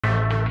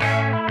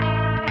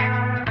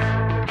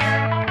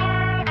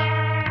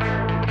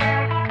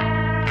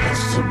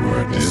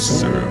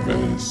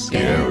Disservice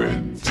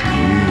guaranteed.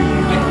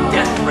 Like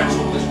death threats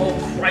over this whole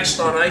Christ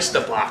on Ice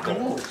debacle.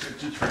 No,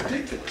 it's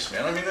ridiculous,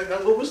 man. I mean,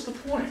 what was the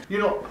point? You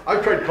know,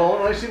 I've tried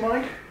calling Icy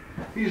Mike.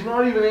 He's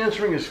not even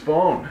answering his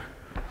phone.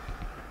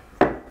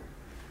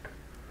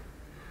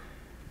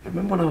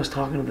 Remember when I was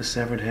talking to the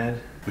severed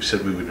head? We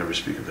said we would never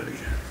speak of that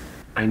again.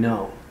 I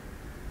know.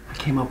 I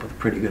came up with a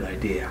pretty good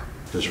idea.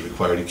 Does it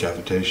require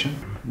decapitation?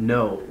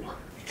 No.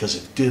 Because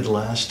it did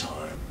last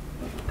time.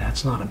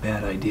 That's not a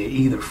bad idea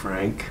either,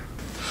 Frank.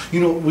 You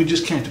know, we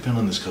just can't depend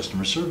on this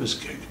customer service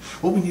gig.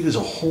 What we need is a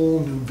whole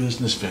new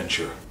business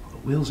venture. The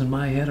wheels in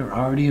my head are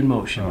already in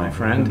motion, my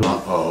friend.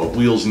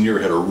 Wheels in your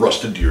head are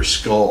rusted to your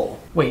skull.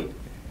 Wait.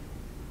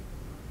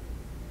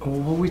 What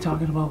were we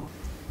talking about?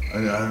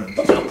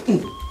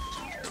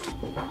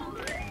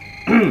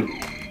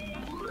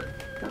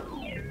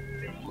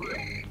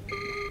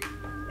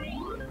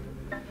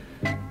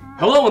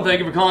 Hello and thank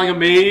you for calling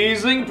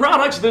Amazing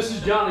Products. This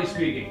is Johnny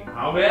speaking.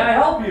 How may I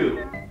help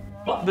you?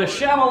 What, the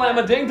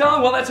Shamalama Ding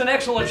Dong? Well, that's an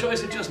excellent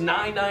choice at just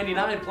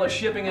 $9.99 plus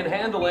shipping and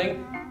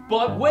handling.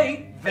 But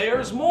wait,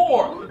 there's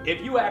more.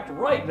 If you act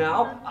right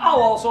now,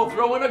 I'll also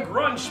throw in a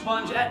grunge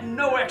sponge at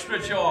no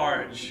extra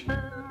charge.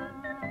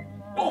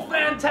 Oh,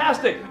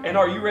 fantastic! And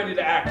are you ready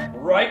to act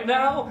right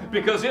now?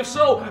 Because if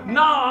so,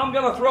 I'm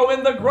gonna throw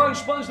in the grunge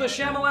sponge, the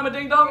Shamalama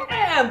Ding Dong,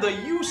 and the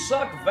You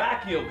Suck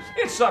vacuum.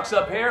 It sucks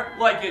up hair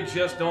like it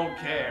just don't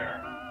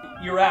care.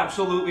 You're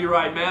absolutely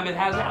right, ma'am. It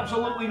has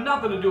absolutely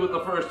nothing to do with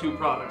the first two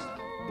products.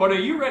 But are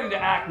you ready to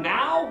act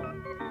now?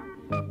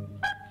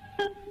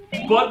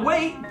 But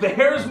wait,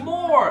 there's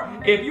more!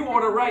 If you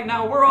order right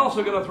now, we're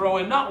also gonna throw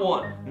in not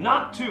one,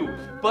 not two,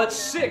 but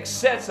 6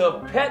 sets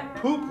of pet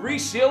poop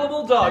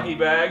resealable doggy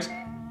bags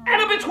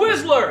and a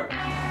Betwizzler!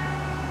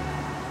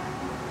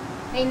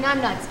 Hey,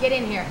 numbnuts, get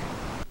in here.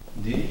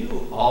 Do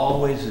you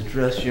always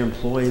address your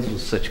employees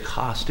with such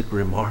caustic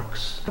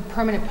remarks? A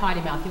permanent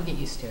potty mouth, you'll get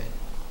used to it.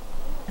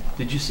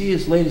 Did you see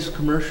his latest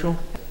commercial?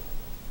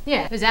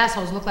 Yeah, his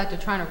assholes look like they're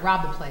trying to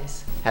rob the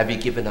place. Have you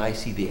given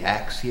Icy the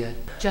axe yet?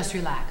 Just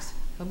relax.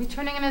 He'll be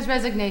turning in his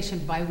resignation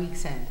by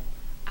week's end.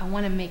 I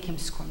want to make him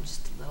squirm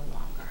just a little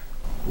longer.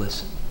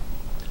 Listen,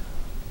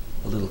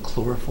 a little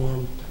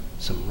chloroform,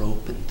 some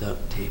rope and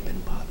duct tape,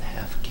 and about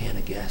half a can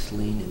of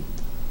gasoline, and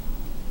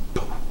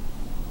boom.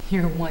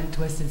 You're one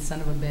twisted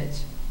son of a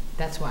bitch.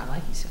 That's why I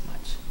like you so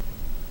much.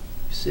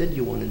 You said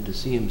you wanted to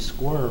see him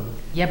squirm.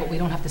 Yeah, but we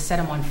don't have to set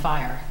him on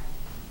fire.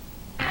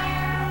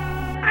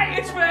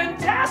 It's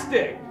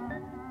fantastic!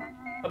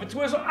 A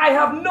Betwizzler? I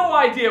have no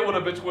idea what a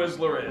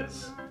Betwizzler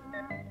is.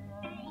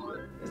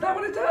 Is that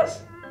what it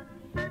does?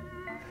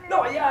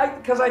 No, yeah,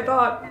 because I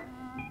thought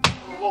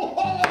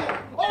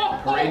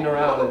parading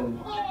around in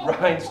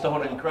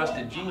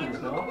rhinestone-encrusted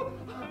jeans, no?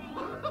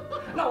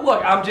 No,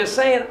 look, I'm just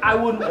saying I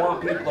wouldn't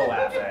want people to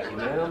laugh at you,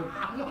 man.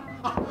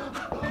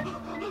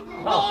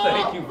 Oh,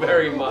 thank you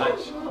very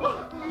much.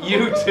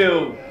 You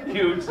too,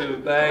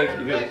 thank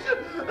you.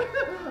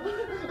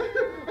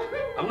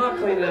 I'm not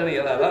cleaning any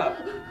of that up.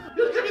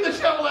 Just give me the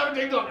Shamalama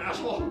Ding Dong,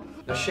 asshole!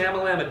 The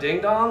Shamalama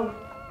Ding Dong?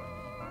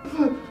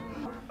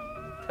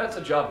 That's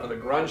a job for the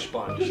grunge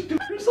sponge. Just do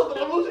something,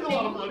 I'm losing a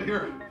lot of blood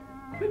here.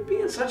 Quit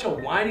being such a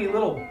whiny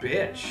little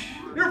bitch.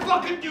 You're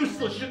fucking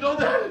useless, you know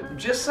that? I'm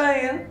just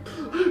saying.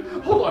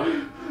 Hold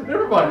on,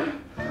 never mind.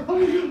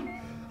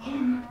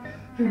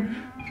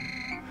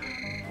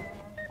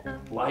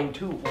 Line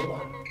 2,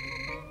 hold on.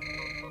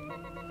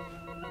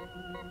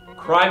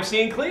 Crime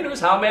scene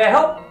cleaners, how may I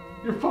help?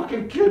 You're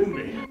fucking kidding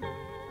me.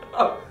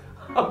 Oh,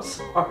 I'm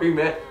sorry,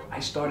 man. I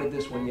started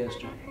this one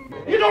yesterday.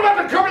 You don't have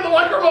to cover the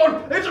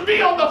microphone. It's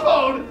me on the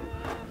phone.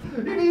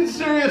 You need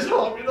serious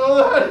help, you know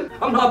that?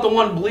 I'm not the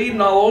one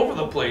bleeding all over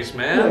the place,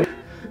 man.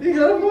 You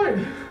got a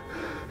point.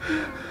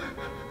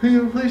 Will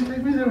you please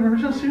take me to the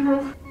emergency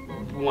room?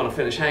 You want to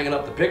finish hanging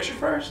up the picture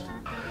first?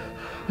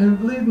 I'm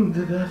bleeding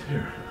to death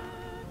here.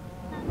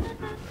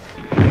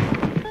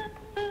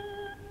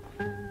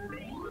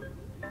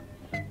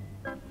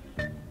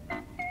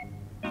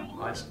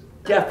 Well, it's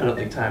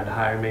definitely time to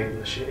hire me with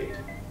the shade.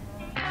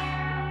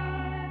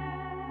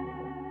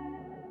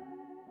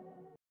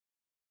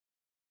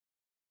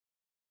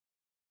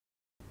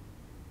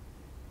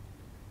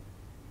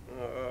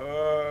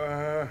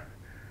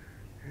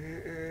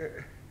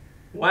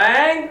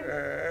 Wang?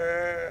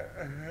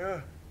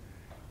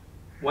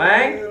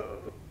 Wang?